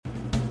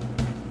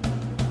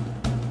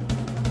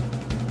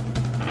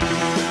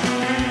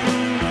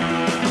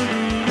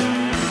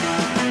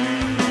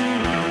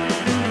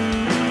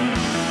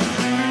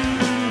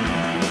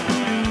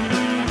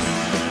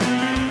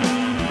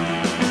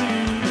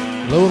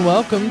and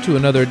welcome to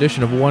another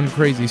edition of One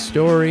Crazy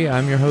Story.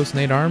 I'm your host,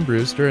 Nate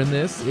Armbruster, and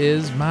this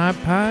is my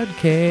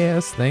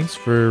podcast. Thanks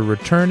for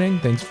returning.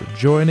 Thanks for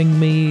joining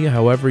me.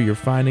 However you're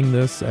finding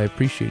this, I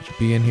appreciate you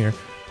being here.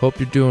 Hope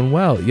you're doing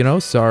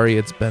well. Sorry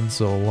it's been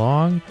so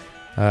long.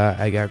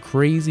 I got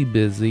crazy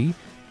busy,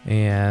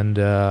 and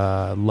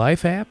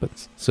life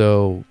happens.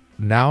 So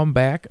now I'm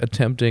back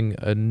attempting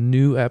a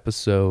new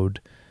episode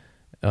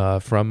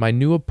from my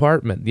new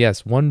apartment.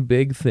 Yes, one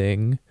big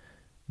thing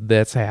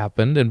that's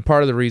happened, and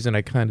part of the reason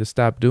I kind of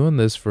stopped doing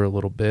this for a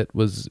little bit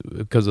was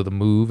because of the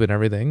move and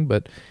everything.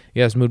 But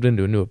yes, moved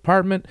into a new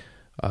apartment.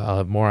 I'll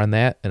have more on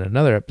that in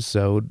another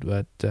episode.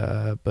 But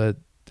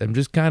I'm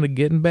just kind of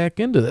getting back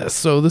into this.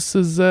 So this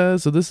is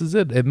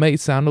it. It may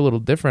sound a little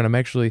different.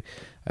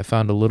 I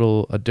found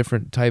a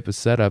different type of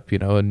setup.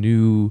 A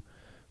new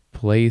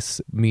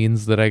place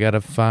means that I got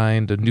to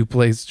find a new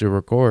place to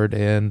record,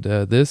 and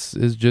this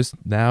is just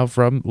now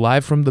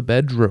live from the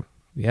bedroom.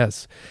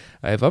 Yes,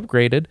 I've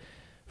upgraded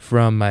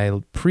from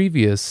my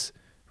previous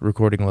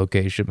recording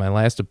location. My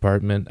last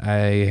apartment,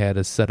 I had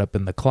a setup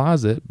in the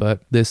closet,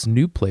 but this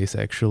new place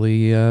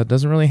actually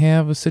doesn't really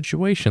have a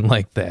situation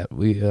like that.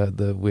 We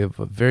have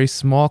a very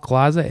small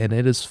closet, and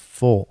it is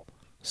full.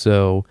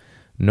 So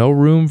no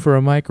room for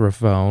a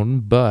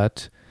microphone,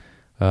 but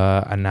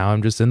now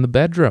I'm just in the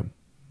bedroom.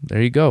 There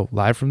you go,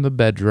 live from the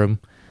bedroom.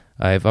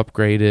 I've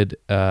upgraded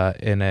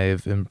and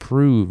I've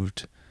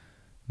improved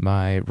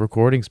my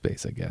recording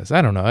space, I guess.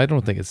 I don't know. I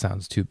don't think it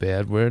sounds too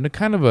bad. We're in a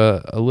kind of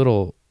a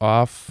little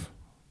off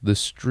the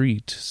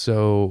street,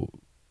 so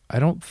I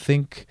don't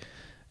think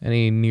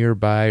any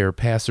nearby or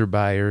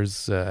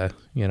passerbyers,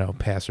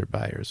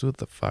 passerbyers, what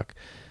the fuck?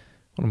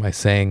 What am I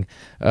saying?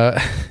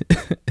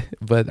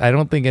 But I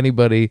don't think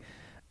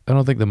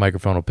the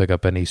microphone will pick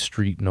up any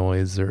street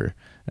noise or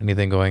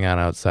anything going on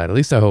outside. At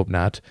least I hope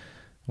not.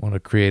 I want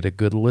to create a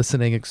good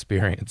listening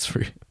experience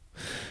for you.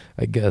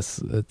 I guess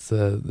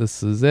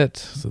this is it.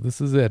 So this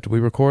is it.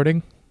 We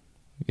recording?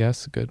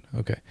 Yes? Good.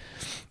 Okay.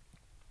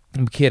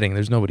 I'm kidding.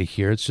 There's nobody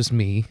here. It's just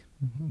me,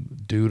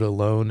 dude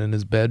alone in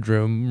his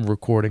bedroom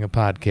recording a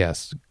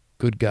podcast.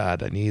 Good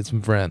God, I need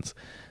some friends.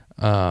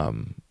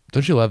 Don't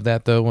you love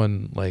that, though,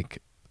 when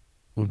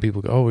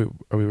people go, oh,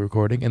 are we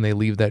recording? And they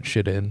leave that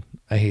shit in.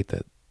 I hate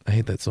that. I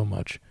hate that so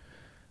much.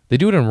 They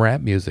do it in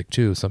rap music,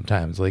 too,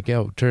 sometimes. Like,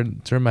 yo,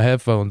 turn my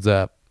headphones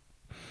up.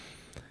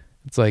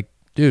 It's like,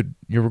 dude,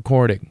 you're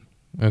recording,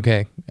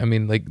 okay? I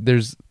mean,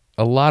 there's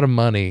a lot of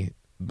money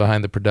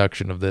behind the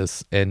production of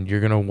this, and you're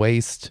going to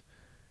waste...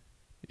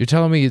 You're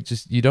telling me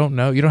you don't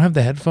know? You don't have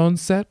the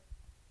headphones set?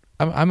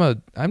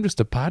 I'm just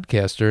a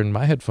podcaster, and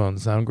my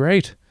headphones sound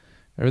great.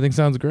 Everything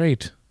sounds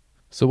great.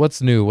 So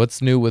what's new?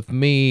 What's new with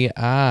me?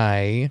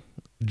 I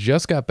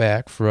just got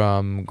back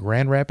from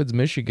Grand Rapids,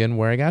 Michigan,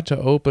 where I got to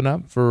open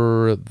up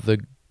for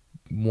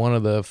one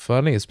of the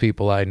funniest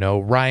people I know,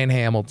 Ryan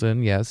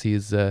Hamilton. Yes,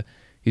 he's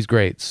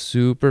great.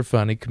 Super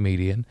funny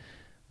comedian.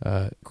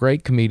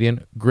 Great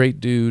comedian. Great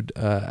dude.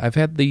 I've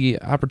had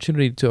the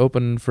opportunity to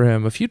open for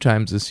him a few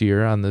times this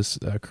year on this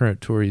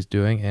current tour he's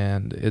doing,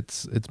 and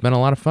it's been a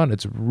lot of fun.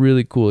 It's a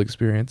really cool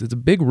experience. It's a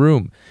big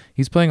room.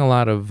 He's playing a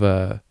lot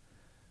of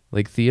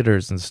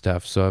theaters and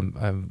stuff, so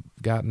I've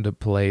gotten to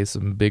play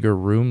some bigger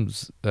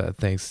rooms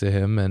thanks to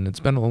him, and it's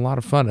been a lot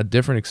of fun. A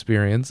different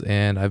experience,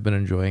 and I've been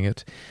enjoying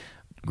it.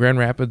 Grand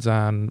Rapids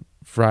on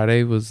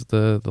Friday was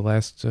the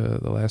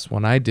last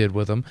one I did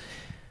with him,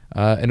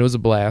 and it was a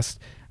blast.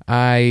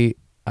 I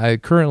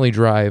currently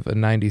drive a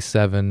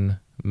 97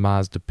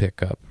 Mazda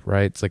pickup,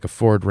 right? It's like a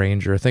Ford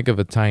Ranger. Think of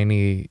a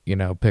tiny,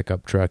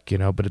 pickup truck,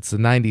 but it's a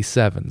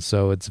 97,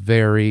 so it's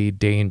very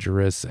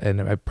dangerous,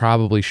 and I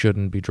probably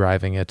shouldn't be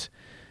driving it,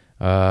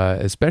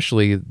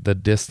 especially the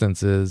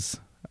distances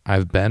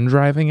I've been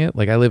driving it.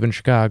 Like, I live in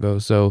Chicago,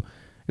 so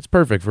it's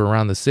perfect for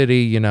around the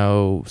city.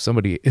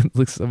 Somebody,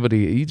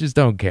 you just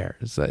don't care.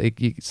 It's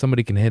like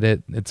somebody can hit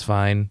it. It's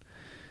fine.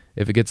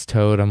 If it gets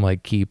towed, I'm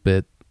like, keep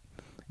it.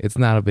 It's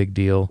not a big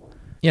deal.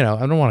 I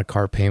don't want a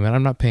car payment.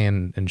 I'm not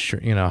paying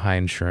high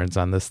insurance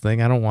on this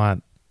thing. I don't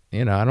want,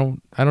 I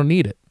don't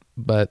need it.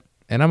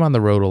 And I'm on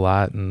the road a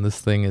lot, and this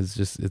thing is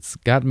it's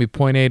gotten me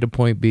point A to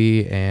point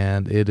B,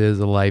 and it is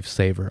a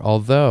lifesaver.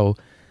 Although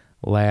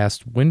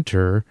last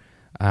winter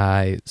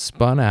I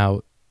spun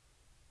out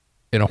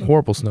in a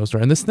horrible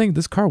snowstorm, and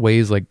this car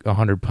weighs like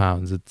 100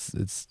 pounds.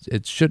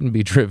 It shouldn't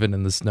be driven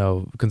in the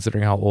snow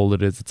considering how old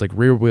it is. It's like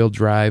rear wheel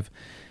drive.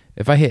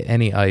 If I hit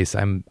any ice,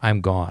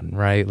 I'm gone,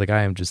 right? Like,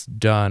 I am just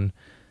done.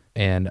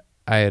 And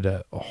I had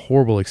a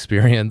horrible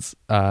experience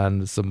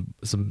on some.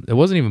 It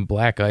wasn't even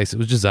black ice; it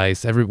was just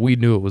ice. We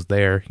knew it was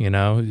there,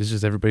 It's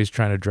just everybody's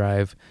trying to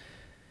drive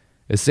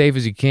as safe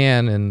as you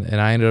can,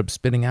 and I ended up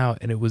spinning out,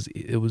 and it was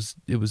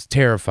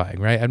terrifying,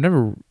 right?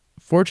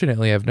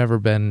 Fortunately, I've never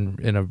been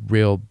in a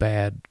real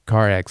bad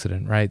car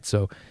accident, right?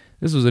 So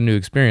this was a new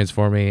experience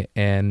for me,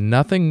 and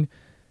nothing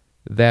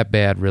that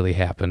bad really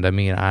happened. I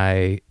mean,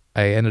 I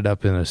ended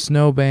up in a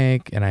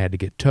snowbank, and I had to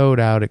get towed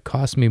out. It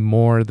cost me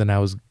more than I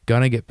was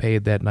going to get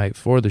paid that night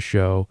for the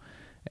show,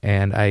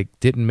 and I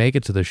didn't make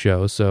it to the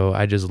show, so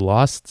I just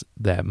lost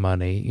that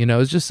money.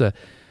 It's just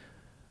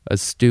a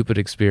stupid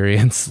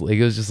experience. Like,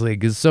 it was just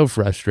like, it's so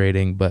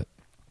frustrating. But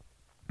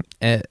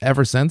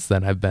ever since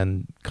then, I've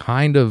been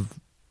kind of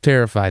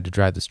terrified to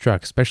drive this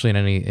truck, especially in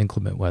any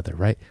inclement weather,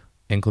 right?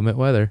 Inclement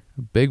weather,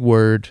 big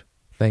word.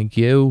 Thank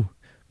you.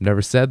 I've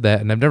never said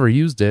that, and I've never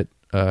used it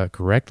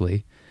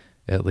correctly,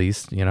 at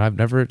least. I've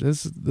never,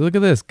 look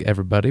at this,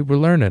 everybody. We're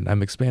learning.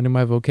 I'm expanding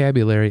my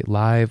vocabulary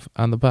live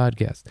on the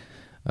podcast.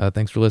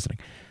 Thanks for listening.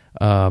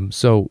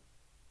 So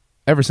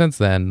ever since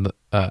then,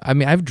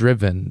 I've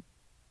driven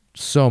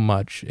so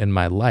much in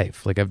my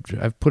life. Like,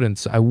 I've put in,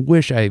 I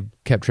wish I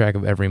kept track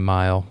of every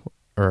mile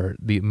or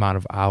the amount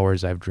of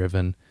hours I've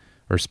driven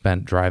or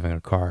spent driving a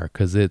car,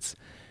 because it's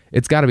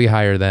got to be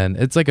higher than,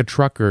 it's like a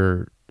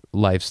trucker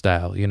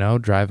lifestyle,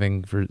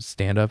 driving for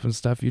stand-up and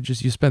stuff. You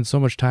spend so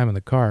much time in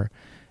the car,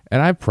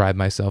 and I pride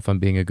myself on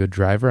being a good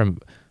driver. I'm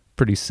a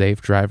pretty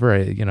safe driver.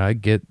 I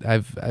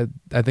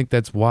think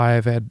that's why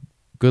I've had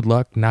good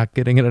luck not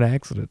getting in an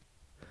accident.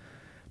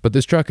 But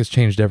this truck has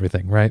changed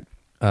everything, right?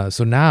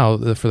 So now,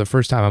 for the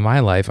first time in my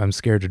life, I'm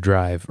scared to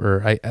drive,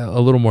 or a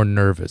little more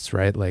nervous,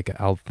 right? Like,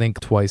 I'll think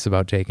twice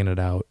about taking it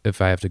out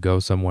if I have to go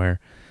somewhere,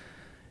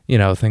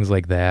 things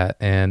like that.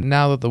 And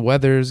now that the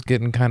weather's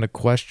getting kind of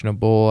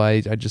questionable, I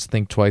just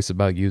think twice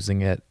about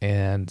using it.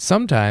 And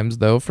sometimes,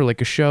 though, for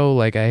like a show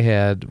like I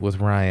had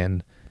with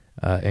Ryan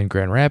in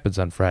Grand Rapids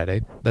on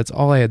Friday, that's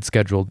all I had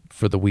scheduled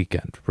for the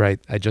weekend, right?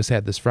 I just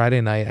had this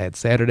Friday night, I had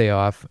Saturday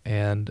off,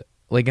 and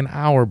like an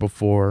hour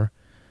before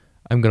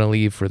I'm going to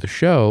leave for the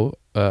show,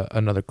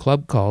 another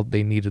club called.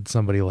 They needed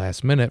somebody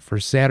last minute for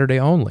Saturday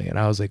only. And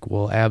I was like,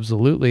 well,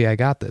 absolutely, I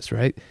got this,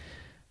 right?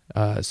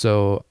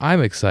 So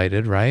I'm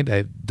excited, right?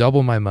 I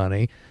double my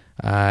money.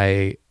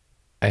 I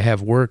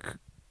have work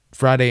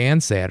Friday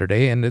and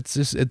Saturday, and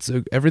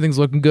everything's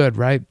looking good,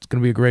 right? It's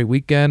going to be a great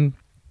weekend,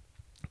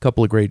 a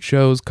couple of great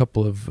shows,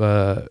 couple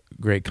of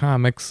great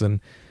comics, and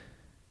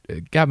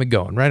it got me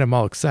going, right? I'm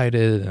all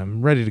excited, and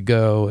I'm ready to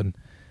go. And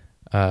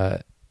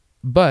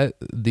but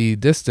the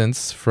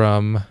distance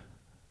from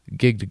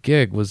gig to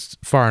gig was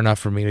far enough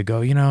for me to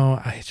go,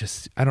 I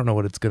don't know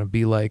what it's going to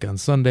be like on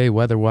Sunday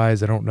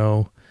weather-wise. I don't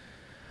know.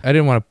 I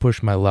didn't want to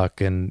push my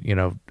luck and,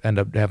 end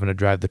up having to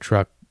drive the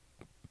truck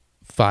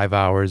 5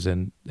 hours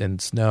in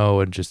snow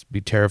and just be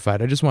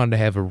terrified. I just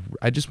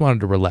wanted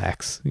to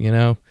relax,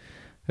 I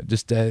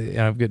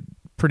get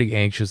pretty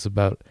anxious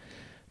about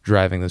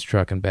driving this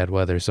truck in bad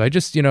weather. So I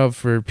just,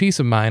 for peace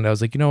of mind, I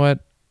was like, you know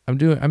what?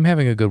 I'm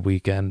having a good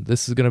weekend.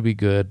 This is going to be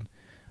good.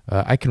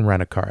 I can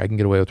rent a car. I can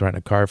get away with renting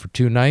a car for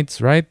 2 nights,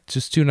 right?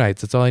 Just 2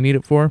 nights. That's all I need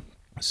it for.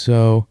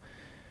 So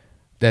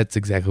that's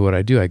exactly what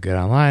I do. I get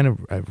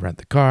online, I rent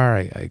the car,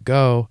 I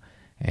go,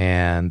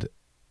 and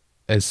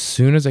as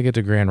soon as I get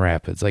to Grand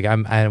Rapids, like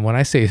when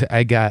I say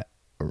I got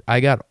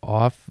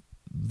off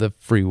the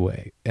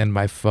freeway and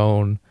my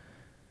phone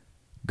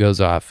goes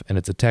off and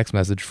it's a text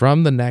message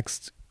from the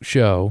next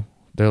show.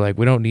 They're like,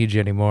 we don't need you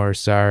anymore.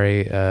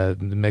 Sorry,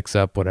 mix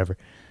up, whatever.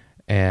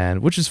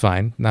 And which is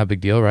fine, not a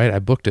big deal, right? I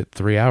booked it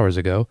 3 hours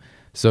ago.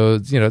 So,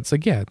 it's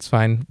like, yeah, it's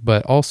fine.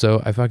 But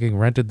also, I fucking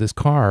rented this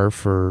car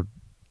for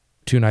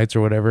 2 nights or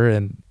whatever,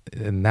 and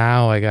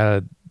now I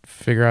gotta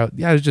figure out.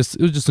 Yeah, it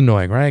was just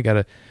annoying,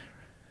 right?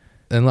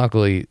 And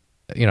luckily,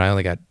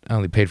 I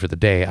only paid for the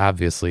day,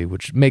 obviously,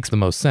 which makes the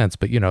most sense.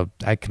 But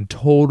I can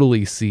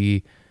totally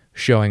see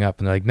showing up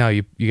and they're like, no,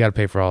 you got to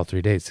pay for all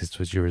 3 days. This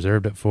was you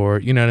reserved it for.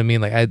 You know what I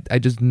mean? Like I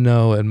just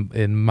know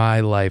in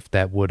my life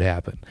that would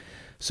happen.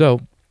 So,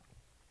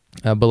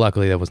 but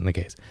luckily that wasn't the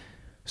case.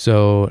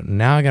 So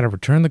now I got to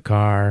return the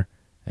car.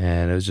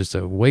 And it was just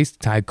a waste of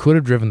time. I could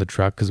have driven the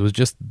truck because it was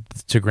just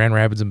to Grand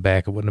Rapids and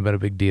back. It wouldn't have been a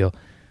big deal.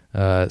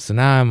 So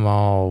now I'm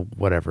all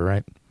whatever,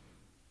 right?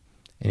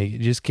 And I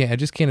just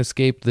can't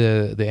escape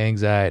the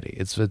anxiety.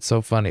 It's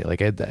so funny.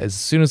 Like as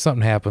soon as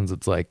something happens,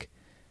 it's like,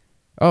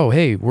 oh,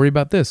 hey, worry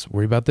about this.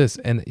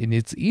 And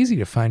it's easy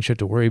to find shit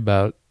to worry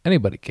about.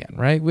 Anybody can,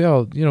 right? We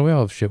all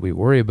have shit we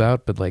worry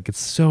about, but like it's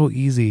so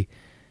easy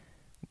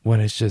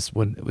when it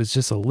was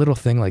just a little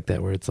thing like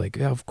that where it's like,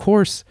 yeah, of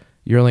course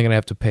you're only going to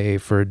have to pay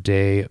for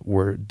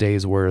a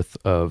day's worth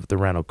of the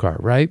rental car,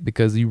 right?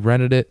 Because you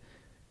rented it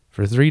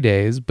for 3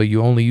 days, but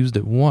you only used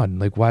it one.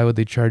 Like, why would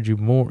they charge you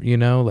more?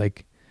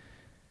 Like,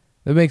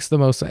 it makes the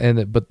most.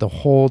 But the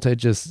whole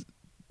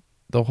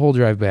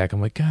drive back,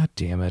 I'm like, God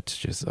damn it!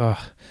 Just, I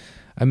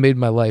made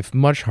my life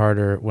much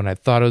harder when I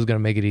thought I was going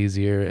to make it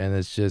easier, and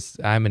it's just,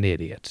 I'm an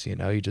idiot.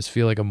 You just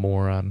feel like a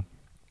moron.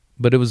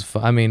 But it was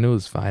fine. It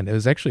was fine. It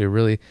was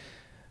actually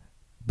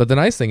But the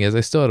nice thing is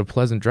I still had a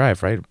pleasant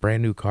drive, right?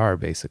 Brand new car,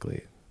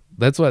 basically.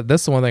 That's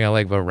the one thing I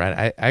like about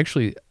rent.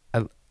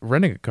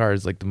 Renting a car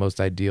is like the most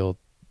ideal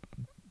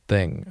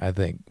thing, I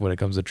think, when it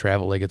comes to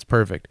travel. Like, it's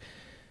perfect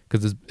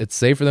because it's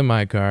safer than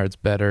my car. It's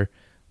better,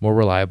 more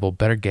reliable,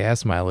 better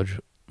gas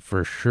mileage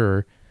for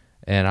sure.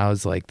 And I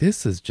was like,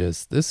 this is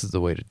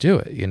the way to do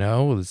it.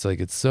 It's like,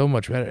 it's so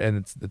much better, and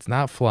it's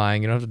not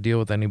flying. You don't have to deal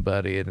with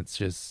anybody.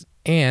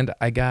 And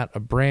I got a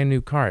brand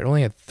new car. It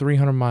only had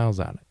 300 miles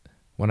on it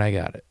when I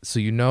got it. So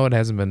it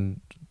hasn't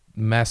been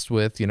messed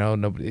with,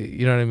 nobody,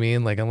 you know what I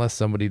mean? Like, unless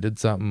somebody did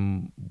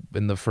something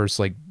in the first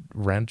like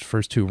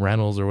first two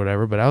rentals or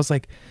whatever. But I was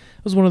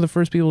one of the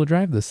first people to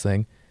drive this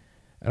thing.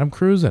 And I'm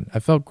cruising. I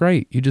felt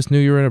great. You just knew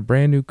you were in a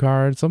brand new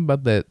car. Something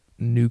about that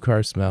new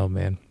car smell,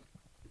 man.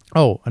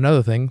 Oh,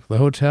 another thing, the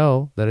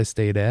hotel that I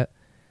stayed at,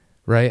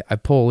 right? I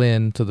pull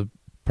into the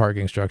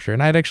parking structure,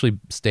 and I'd actually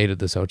stayed at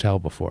this hotel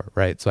before,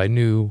 right? So I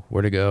knew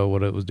where to go,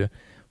 what it was doing.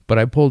 But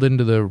I pulled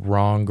into the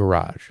wrong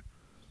garage,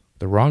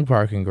 the wrong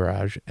parking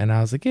garage, and I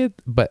was like,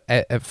 but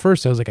at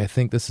first I was like, I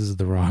think this is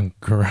the wrong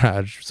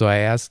garage. So I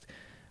asked,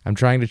 I'm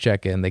trying to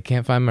check in. They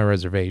can't find my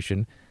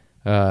reservation.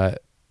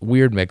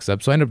 Weird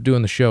mix-up. So I ended up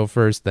doing the show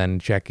first, then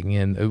checking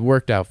in. It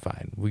worked out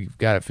fine. We've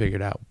got it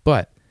figured out.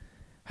 But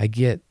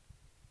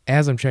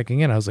as I'm checking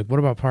in, I was like, what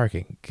about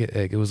parking?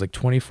 It was like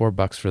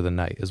 $24 for the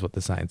night is what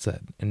the sign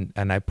said.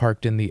 And I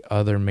parked in the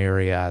other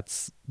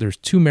Marriotts. There's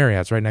two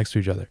Marriotts right next to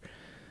each other.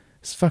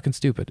 It's fucking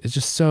stupid.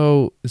 It's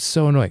so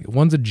annoying.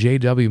 One's a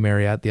JW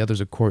Marriott. The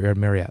other's a Courtyard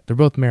Marriott. They're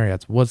both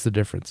Marriotts. What's the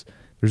difference?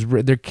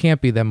 There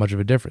can't be that much of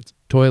a difference.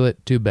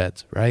 Toilet, 2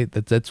 beds, right?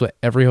 That's what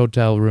every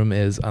hotel room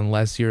is,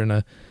 unless you're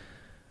in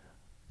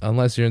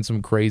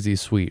some crazy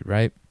suite,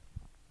 right?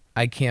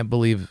 I can't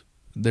believe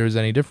there's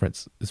any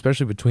difference,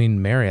 especially between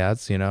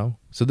Marriotts, you know?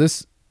 So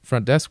this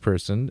front desk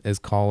person is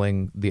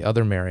calling the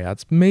other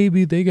Marriotts.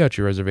 Maybe they got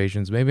your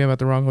reservations. Maybe I'm at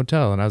the wrong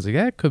hotel. And I was like,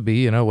 yeah, it could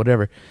be, you know,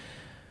 whatever.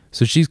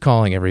 So she's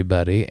calling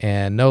everybody,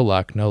 and no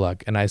luck.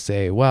 And I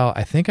say, well,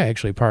 I think I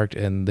actually parked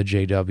in the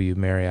JW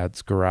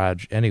Marriott's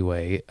garage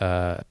anyway.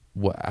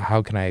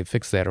 How can I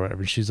fix that or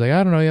whatever? And she's like,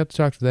 I don't know. You have to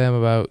talk to them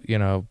about, you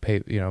know,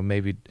 pay, you know,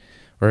 maybe,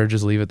 or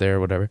just leave it there or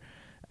whatever.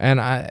 And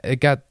it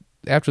got,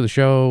 after the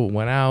show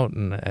went out,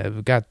 and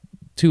it got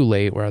too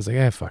late where I was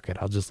like, fuck it.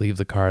 I'll just leave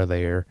the car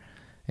there.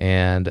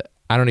 And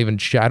I don't even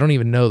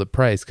know the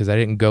price because I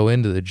didn't go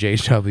into the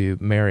JW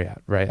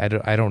Marriott, right?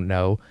 I don't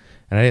know.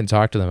 And I didn't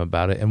talk to them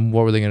about it. And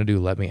what were they going to do?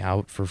 Let me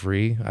out for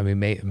free? I mean,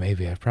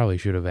 maybe I probably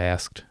should have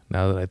asked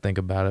now that I think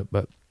about it.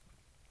 But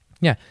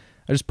yeah,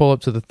 I just pull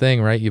up to the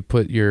thing, right? You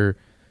put your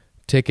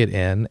ticket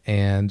in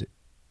and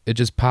it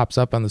just pops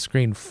up on the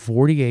screen,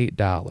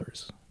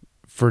 $48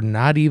 for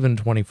not even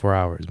 24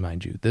 hours,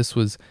 mind you. This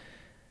was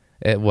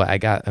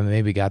I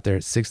maybe got there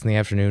at 6 in the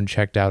afternoon,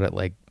 checked out at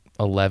like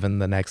 11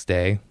 the next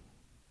day.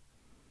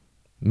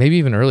 Maybe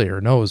even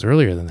earlier. No, it was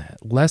earlier than that.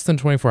 Less than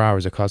 24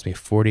 hours, it cost me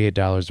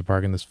 $48 to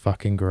park in this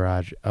fucking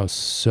garage. I was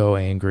so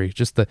angry.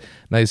 Just the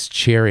nice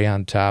cherry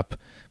on top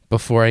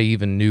before I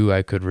even knew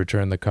I could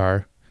return the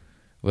car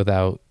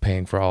without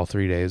paying for all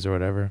 3 days or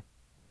whatever.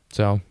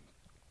 So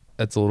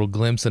that's a little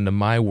glimpse into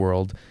my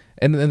world.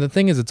 And the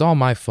thing is, it's all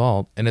my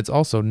fault, and it's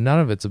also, none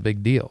of it's a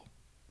big deal.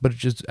 But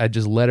I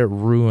just let it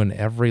ruin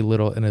every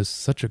little, and it was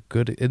such a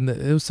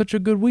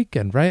good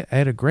weekend, right? I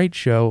had a great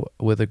show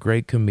with a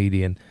great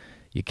comedian.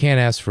 You can't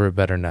ask for a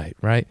better night,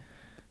 right?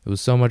 It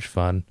was so much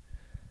fun,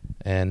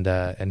 and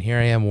here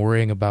I am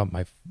worrying about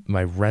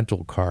my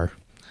rental car.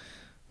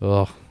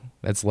 Oh,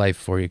 that's life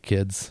for you,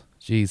 kids.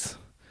 Jeez.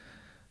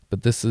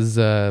 But this is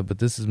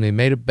me.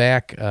 Made it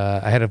back.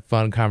 I had a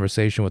fun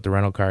conversation with the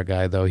rental car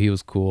guy, though. He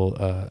was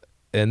cool.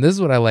 And this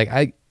is what I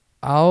like.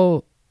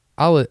 I'll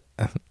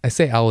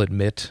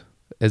admit,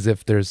 as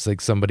if there's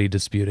like somebody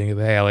disputing it.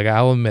 Hey, like,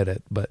 I'll admit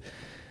it, but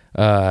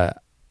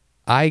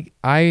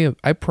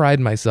I pride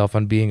myself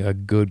on being a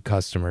good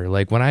customer.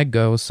 Like, when I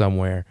go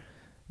somewhere,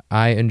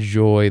 I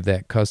enjoy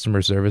that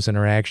customer service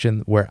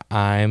interaction where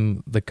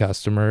I'm the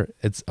customer.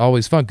 It's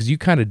always fun because you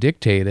kind of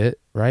dictate it,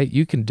 right?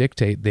 You can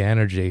dictate the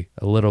energy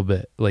a little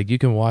bit. Like, you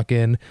can walk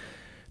in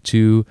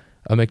to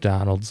a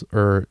McDonald's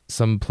or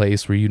some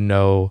place where you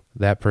know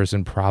that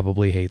person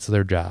probably hates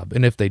their job.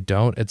 And if they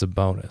don't, it's a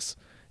bonus.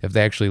 If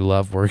they actually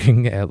love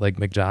working at like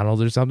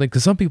McDonald's or something,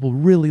 because some people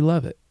really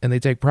love it and they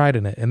take pride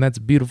in it. And that's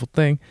a beautiful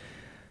thing.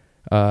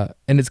 And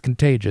it's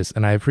contagious,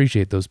 and I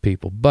appreciate those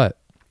people. But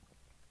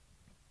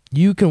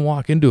you can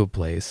walk into a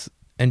place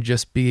and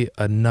just be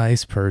a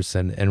nice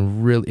person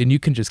and you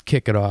can just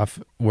kick it off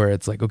where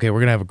it's like, okay, we're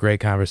going to have a great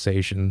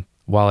conversation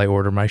while I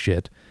order my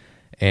shit.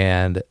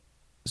 And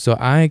so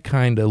I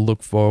kind of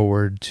look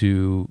forward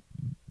to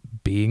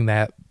being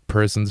that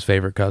person's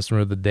favorite customer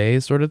of the day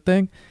sort of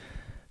thing.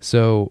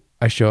 So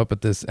I show up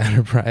at this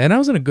enterprise, and I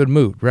was in a good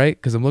mood, right?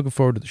 Because I'm looking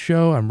forward to the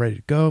show. I'm ready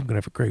to go. I'm going to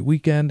have a great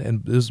weekend.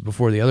 And this is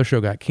before the other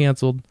show got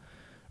canceled,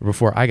 or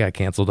before I got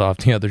canceled off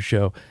the other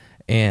show.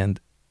 And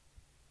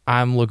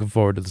I'm looking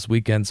forward to this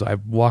weekend. So I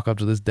walk up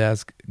to this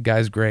desk.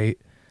 Guy's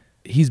great.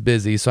 He's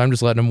busy, so I'm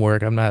just letting him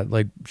work. I'm not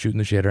like shooting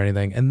the shit or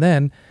anything. And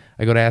then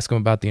I go to ask him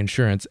about the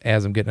insurance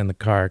as I'm getting in the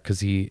car, because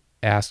he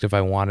asked if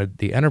I wanted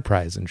the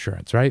enterprise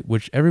insurance, right?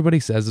 Which everybody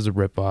says is a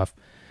ripoff.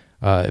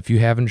 If you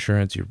have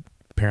insurance, you're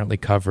apparently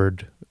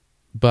covered.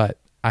 But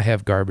I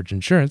have garbage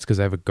insurance because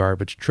I have a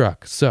garbage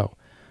truck. So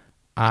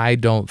I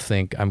don't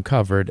think I'm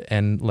covered.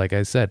 And like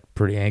I said,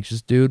 pretty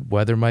anxious dude.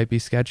 Weather might be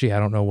sketchy. I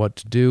don't know what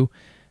to do.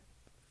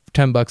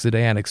 $10 a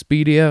day on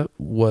Expedia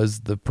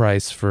was the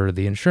price for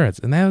the insurance.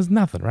 And that was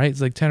nothing, right? It's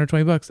like 10 or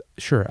 $20.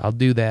 Sure, I'll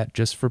do that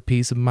just for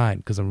peace of mind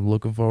because I'm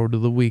looking forward to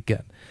the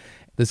weekend.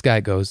 This guy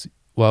goes,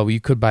 well, you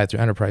could buy it through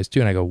Enterprise too.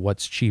 And I go,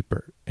 what's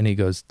cheaper? And he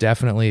goes,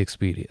 definitely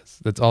Expedia's.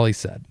 That's all he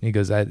said. He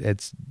goes,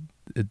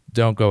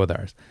 don't go with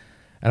ours.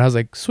 And I was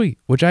like, sweet,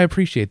 which I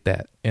appreciate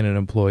that in an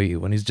employee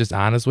when he's just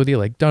honest with you.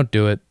 Like, don't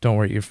do it. Don't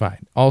worry, you're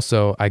fine.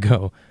 Also, I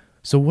go,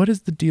 so what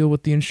is the deal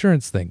with the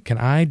insurance thing? Can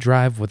I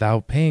drive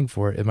without paying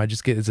for it?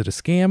 Is it a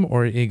scam?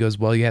 Or he goes,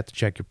 well, you have to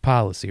check your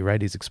policy, right?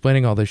 He's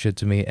explaining all this shit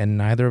to me, and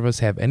neither of us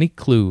have any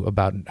clue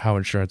about how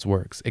insurance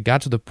works. It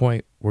got to the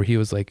point where he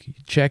was like,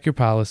 check your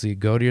policy,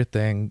 go to your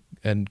thing,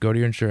 and go to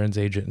your insurance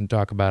agent and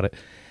talk about it.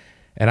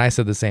 And I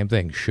said the same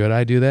thing. Should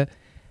I do that?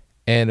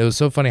 And it was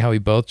so funny how we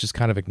both just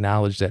kind of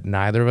acknowledged that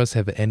neither of us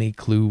have any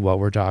clue what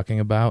we're talking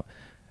about.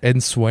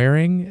 And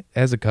swearing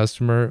as a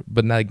customer,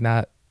 but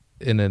not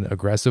in an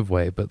aggressive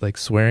way, but like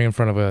swearing in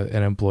front of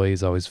an employee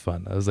is always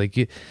fun. I was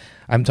like,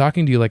 I'm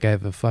talking to you like I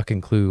have a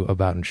fucking clue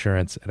about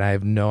insurance, and I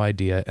have no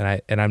idea,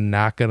 and I'm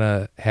not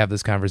gonna have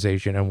this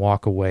conversation and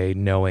walk away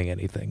knowing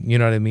anything. You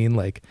know what I mean?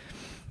 Like,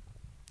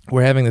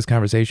 we're having this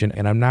conversation,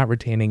 and I'm not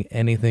retaining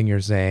anything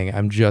you're saying.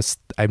 I'm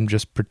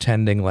just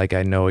pretending like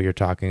I know what you're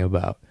talking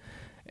about.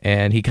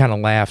 And he kind of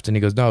laughed, and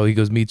he goes, no, he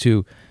goes, me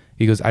too.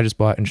 He goes, I just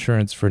bought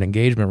insurance for an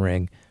engagement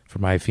ring for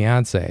my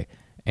fiance,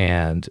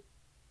 and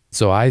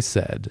so I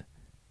said,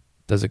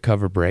 does it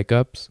cover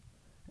breakups?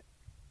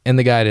 And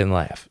the guy didn't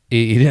laugh.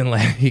 He didn't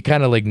laugh. He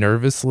kind of like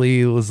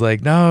nervously was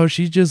like, no,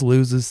 she just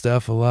loses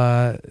stuff a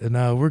lot.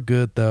 No, we're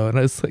good though. And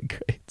I was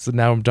like, great. So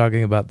now I'm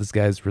talking about this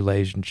guy's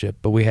relationship.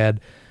 But we had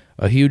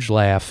a huge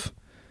laugh,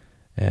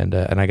 and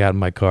I got in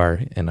my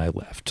car and I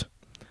left.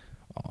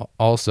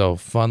 Also,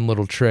 fun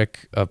little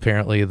trick.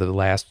 Apparently, the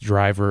last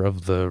driver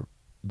of the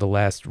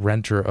last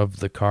renter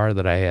of the car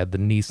that I had, the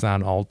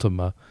Nissan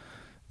Altima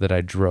that I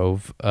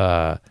drove,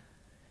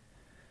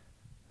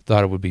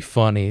 thought it would be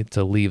funny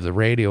to leave the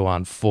radio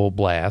on full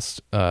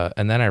blast,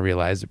 and then I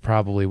realized it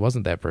probably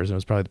wasn't that person. It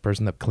was probably the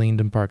person that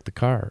cleaned and parked the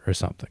car or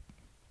something.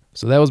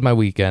 So that was my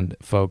weekend,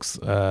 folks.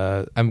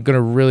 I'm going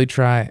to really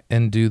try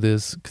and do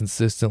this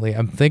consistently.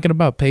 I'm thinking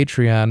about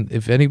Patreon.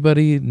 If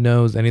anybody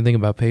knows anything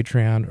about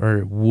Patreon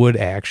or would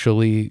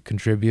actually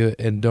contribute,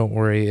 and don't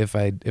worry, if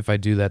I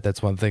do that,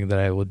 that's one thing that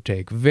I would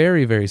take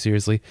very, very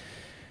seriously,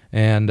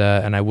 and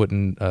I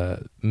wouldn't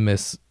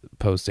miss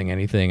posting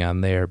anything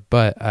on there.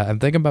 But I'm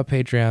thinking about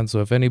Patreon,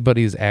 so if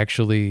anybody's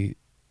actually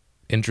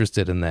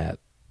interested in that,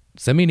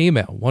 send me an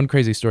email,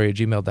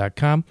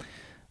 onecrazystory@gmail.com.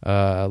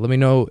 Let me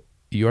know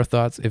your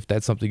thoughts, if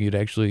that's something you'd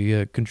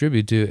actually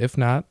contribute to. If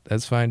not,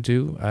 that's fine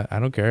too. I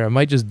don't care. I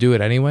might just do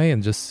it anyway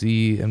and just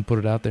see and put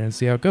it out there and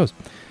see how it goes.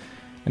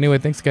 Anyway,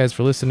 thanks guys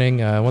for listening.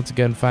 Once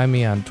again, find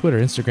me on Twitter,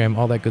 Instagram,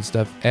 all that good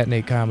stuff, at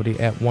Nate Comedy,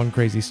 at One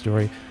Crazy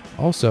Story.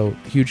 Also,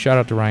 huge shout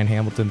out to Ryan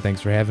Hamilton.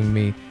 Thanks for having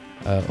me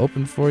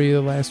open for you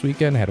last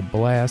weekend. Had a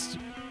blast.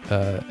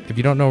 If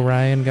you don't know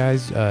Ryan,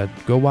 guys,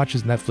 go watch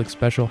his Netflix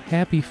special,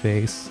 Happy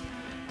Face.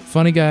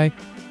 Funny guy,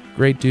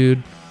 great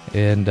dude,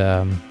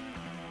 and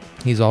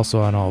he's also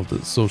on all of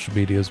the social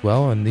media as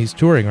well, and he's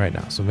touring right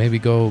now, so maybe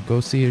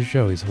go see his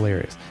show. He's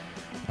hilarious.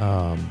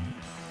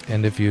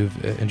 And if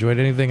you've enjoyed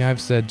anything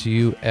I've said to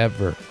you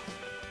ever,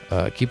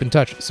 keep in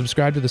touch.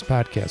 Subscribe to this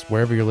podcast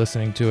wherever you're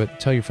listening to it.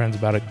 Tell your friends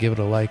about it. Give it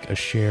a like, a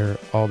share,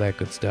 all that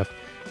good stuff.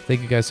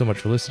 Thank you guys so much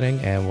for listening,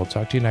 and we'll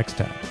talk to you next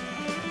time.